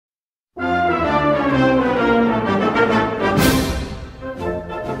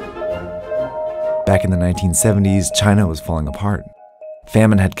Back in the 1970s, China was falling apart.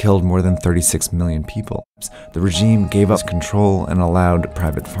 Famine had killed more than 36 million people. The regime gave up control and allowed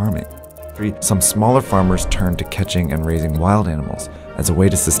private farming. Some smaller farmers turned to catching and raising wild animals as a way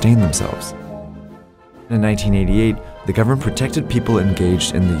to sustain themselves. In 1988, the government protected people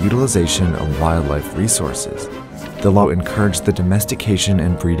engaged in the utilization of wildlife resources. The law encouraged the domestication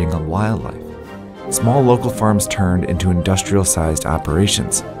and breeding of wildlife. Small local farms turned into industrial-sized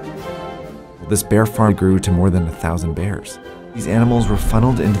operations. This bear farm grew to more than 1,000 bears. These animals were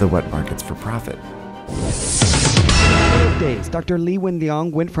funneled into the wet markets for profit. In 12 days, Dr.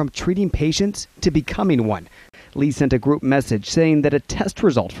 Wenliang went from treating patients to becoming one. Li sent a group message saying that a test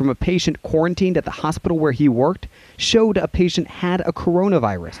result from a patient quarantined at the hospital where he worked showed a patient had a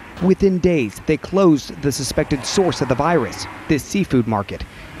coronavirus. Within days, they closed the suspected source of the virus, this seafood market,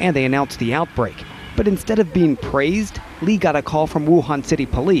 and they announced the outbreak. But instead of being praised, Li got a call from Wuhan City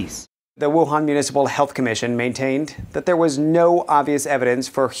Police. The Wuhan Municipal Health Commission maintained that there was no obvious evidence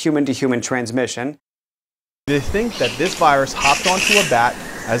for human-to-human transmission. They think that this virus hopped onto a bat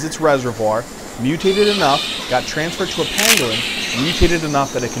as its reservoir, mutated enough, got transferred to a pangolin, mutated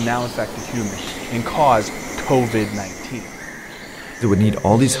enough that it can now infect a human and cause COVID-19. It would need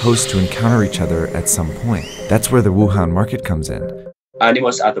all these hosts to encounter each other at some point. That's where the Wuhan market comes in.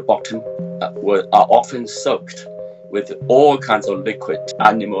 Animals at the bottom are often soaked with all kinds of liquid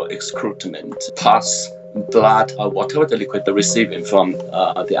animal excrement, pus, blood, or whatever the liquid they're receiving from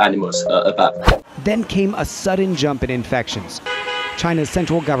the animals above. Then came a sudden jump in infections. China's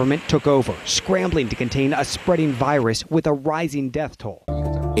central government took over, scrambling to contain a spreading virus with a rising death toll.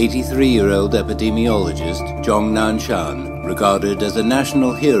 83-year-old epidemiologist Zhong Nanshan, regarded as a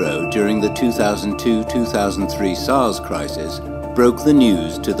national hero during the 2002-2003 SARS crisis, broke the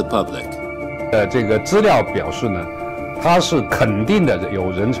news to the public. 这个资料表示呢，它是肯定的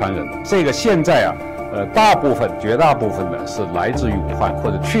有人传人。这个现在啊，绝大部分呢是来自于武汉或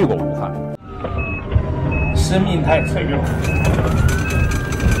者去过武汉。生命太脆弱。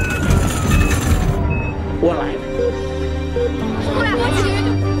我来了。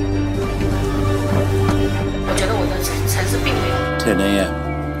我觉得我的城市并没有。 10 a.m.,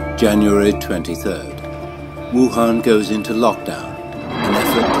 January 23rd. Wuhan goes into lockdown, an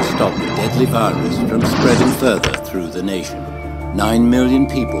effort to stop the deadly virus from spreading further through the nation. 9 million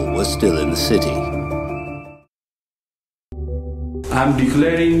people were still in the city. I'm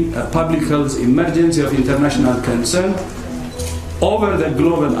declaring a public health emergency of international concern over the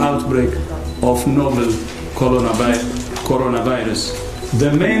global outbreak of novel coronavirus.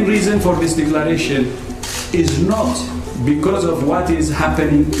 The main reason for this declaration is not because of what is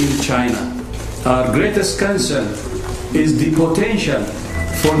happening in China. Our greatest concern is the potential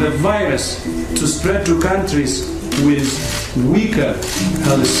for the virus to spread to countries with weaker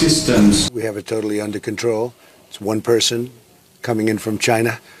health systems. We have it totally under control. It's one person coming in from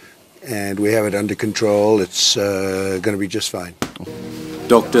China, and we have it under control. It's going to be just fine.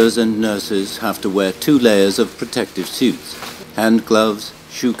 Doctors and nurses have to wear 2 layers of protective suits, hand gloves,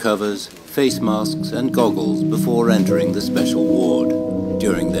 shoe covers, face masks and goggles before entering the special ward.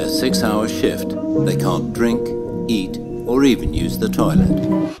 During their 6-hour shift, they can't drink, eat, or even use the toilet.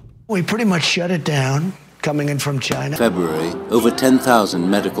 We pretty much shut it down, coming in from China. February, over 10,000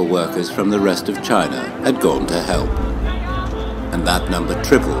 medical workers from the rest of China had gone to help. And that number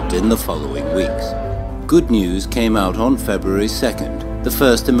tripled in the following weeks. Good news came out on February 2nd. The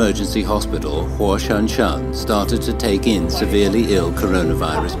first emergency hospital, Huashanshan, started to take in severely ill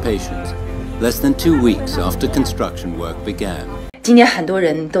coronavirus patients, less than 2 weeks after construction work began. 今年很多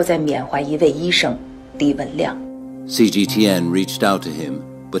人都在缅怀一位医生李文亮。 CGTN reached out to him,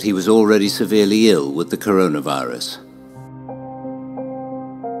 but he was already severely ill with the coronavirus.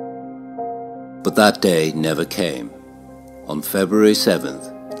 But that day never came. On February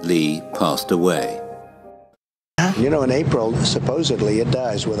 7th, Li passed away. You know, in April, supposedly it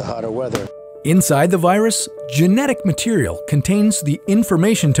dies with the hotter weather. Inside the virus, genetic material contains the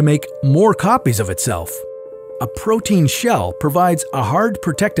information to make more copies of itself. A protein shell provides a hard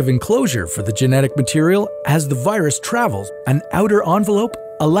protective enclosure for the genetic material as the virus travels. An outer envelope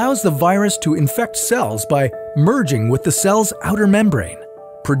allows the virus to infect cells by merging with the cell's outer membrane.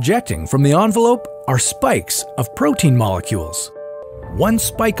 Projecting from the envelope are spikes of protein molecules. One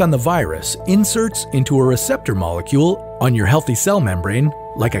spike on the virus inserts into a receptor molecule on your healthy cell membrane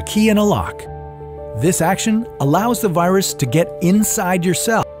like a key in a lock. This action allows the virus to get inside your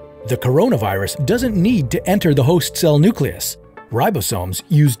cell. The coronavirus doesn't need to enter the host cell nucleus. Ribosomes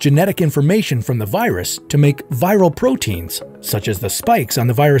use genetic information from the virus to make viral proteins, such as the spikes on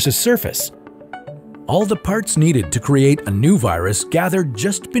the virus's surface. All the parts needed to create a new virus gather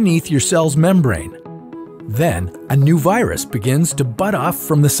just beneath your cell's membrane. Then, a new virus begins to bud off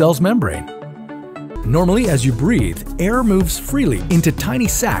from the cell's membrane. Normally, as you breathe, air moves freely into tiny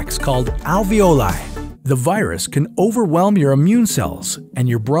sacs called alveoli. The virus can overwhelm your immune cells, and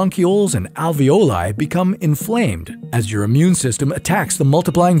your bronchioles and alveoli become inflamed as your immune system attacks the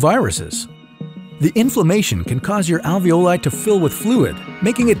multiplying viruses. The inflammation can cause your alveoli to fill with fluid,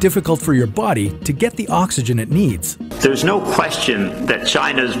 making it difficult for your body to get the oxygen it needs. There's no question that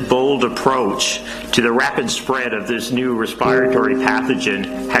China's bold approach to the rapid spread of this new respiratory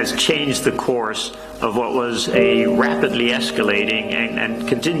pathogen has changed the course of what was a rapidly escalating and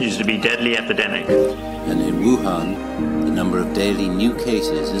continues to be deadly epidemic. And in Wuhan, the number of daily new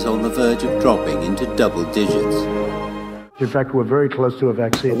cases is on the verge of dropping into double digits. In fact, we're very close to a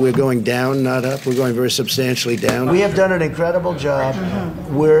vaccine. We're going down, not up. We're going very substantially down. We have done an incredible job.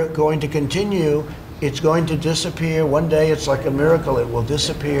 We're going to continue. It's going to disappear. One day, it's like a miracle. It will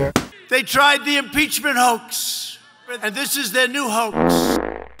disappear. They tried the impeachment hoax, and this is their new hoax.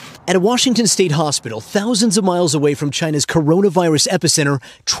 At a Washington State hospital, thousands of miles away from China's coronavirus epicenter,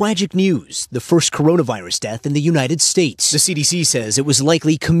 tragic news: the first coronavirus death in the United States. The CDC says it was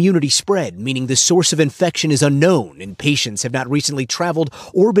likely community spread, meaning the source of infection is unknown and patients have not recently traveled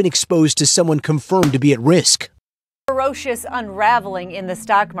or been exposed to someone confirmed to be at risk. Ferocious unraveling in the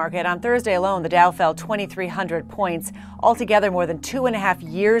stock market. On Thursday alone, the Dow fell 2,300 points. Altogether, more than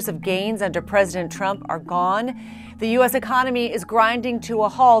 2.5 years of gains under President Trump are gone. The U.S. economy is grinding to a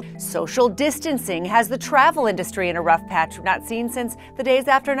halt. Social distancing has the travel industry in a rough patch not seen since the days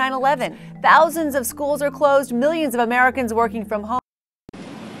after 9/11. Thousands of schools are closed, millions of Americans working from home.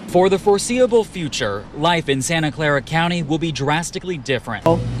 For the foreseeable future, life in Santa Clara County will be drastically different.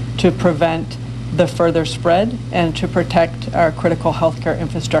 To prevent the further spread and to protect our critical healthcare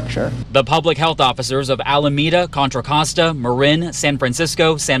infrastructure. The public health officers of Alameda, Contra Costa, Marin, San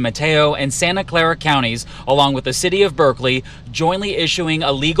Francisco, San Mateo, and Santa Clara counties, along with the city of Berkeley, jointly issuing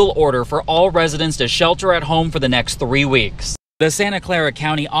a legal order for all residents to shelter at home for the next 3 weeks. The Santa Clara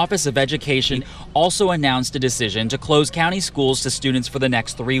County Office of Education also announced a decision to close county schools to students for the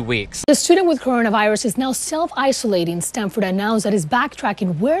next 3 weeks. The student with coronavirus is now self-isolating. Stanford announced that it's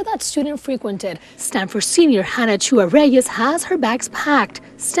backtracking where that student frequented. Stanford senior Hannah Chua Reyes has her bags packed.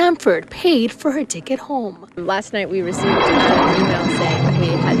 Stanford paid for her ticket home. Last night we received an email saying we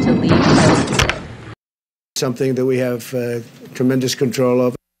had to leave. Something that we have tremendous control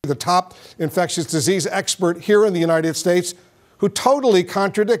over. The top infectious disease expert here in the United States, who totally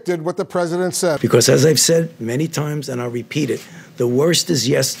contradicted what the president said. Because as I've said many times, and I'll repeat it, the worst is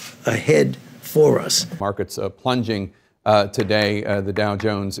yet ahead for us. Markets plunging today, the Dow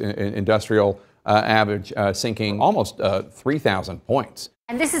Jones Industrial Average sinking almost 3,000 points.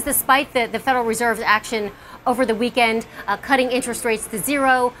 And this is despite the Federal Reserve's action over the weekend, cutting interest rates to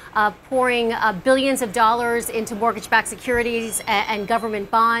zero, pouring billions of dollars into mortgage-backed securities and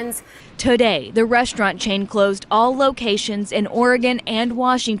government bonds. Today, the restaurant chain closed all locations in Oregon and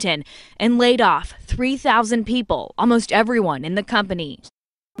Washington and laid off 3,000 people, almost everyone in the company.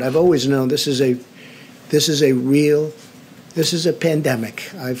 I've always known this is a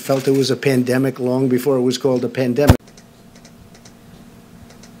pandemic. I felt it was a pandemic long before it was called a pandemic.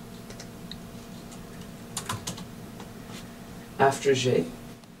 After Jay.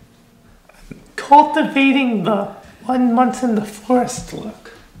 Cultivating the 1 month in the forest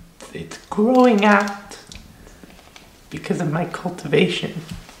look. It's growing out because of my cultivation.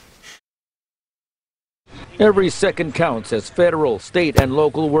 Every second counts as federal, state, and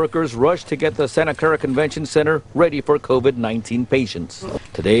local workers rush to get the Santa Clara Convention Center ready for COVID-19 patients.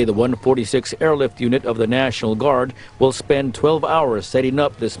 Today, the 146 Airlift Unit of the National Guard will spend 12 hours setting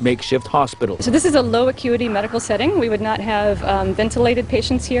up this makeshift hospital. So this is a low acuity medical setting. We would not have ventilated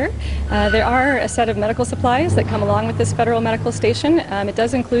patients here. There are a set of medical supplies that come along with this federal medical station. It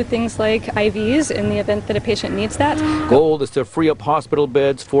does include things like IVs in the event that a patient needs that. Goal is to free up hospital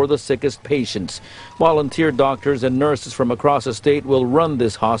beds for the sickest patients. Volunteer doctors and nurses from across the state will run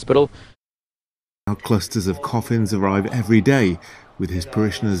this hospital. Clusters of coffins arrive every day, with his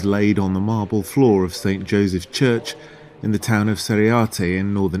parishioners laid on the marble floor of St. Joseph's Church in the town of Seriate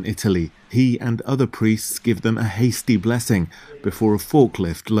in northern Italy. He and other priests give them a hasty blessing before a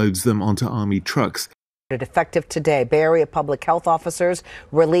forklift loads them onto army trucks. Effective today, Bay Area public health officers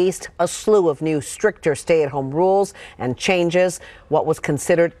released a slew of new, stricter stay-at-home rules and changes what was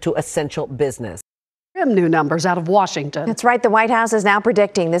considered to essential business. New numbers out of Washington. That's right. The White House is now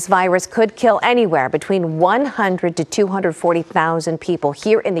predicting this virus could kill anywhere between 100 to 240,000 people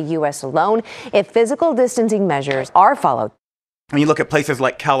here in the U.S. alone if physical distancing measures are followed. When you look at places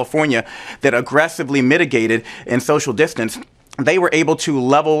like California that aggressively mitigated and social distance, they were able to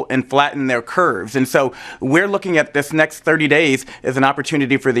level and flatten their curves. And so we're looking at this next 30 days as an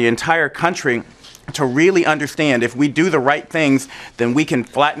opportunity for the entire country to really understand if we do the right things, then we can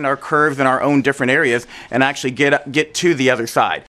flatten our curves in our own different areas and actually get to the other side.